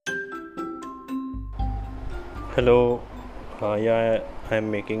Hello, yeah,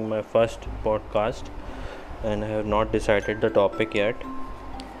 I'm making my first podcast and I have not decided the topic yet.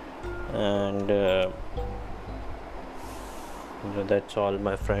 And that's all.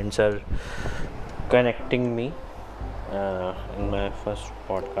 My friends are connecting me in my first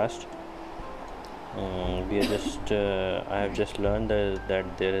podcast. I have just learned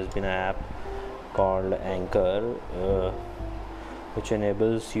that there has been an app called Anchor, which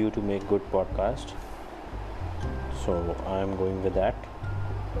enables you to make good podcast. So I'm going with that,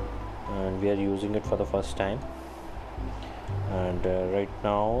 and we are using it for the first time. And right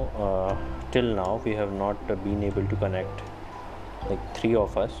now till now we have not been able to connect, like three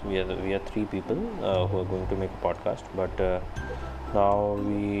of us, we are three people who are going to make a podcast, but now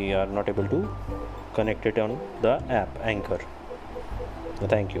we are not able to connect it on the app Anchor.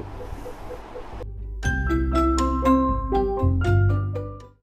 Thank you.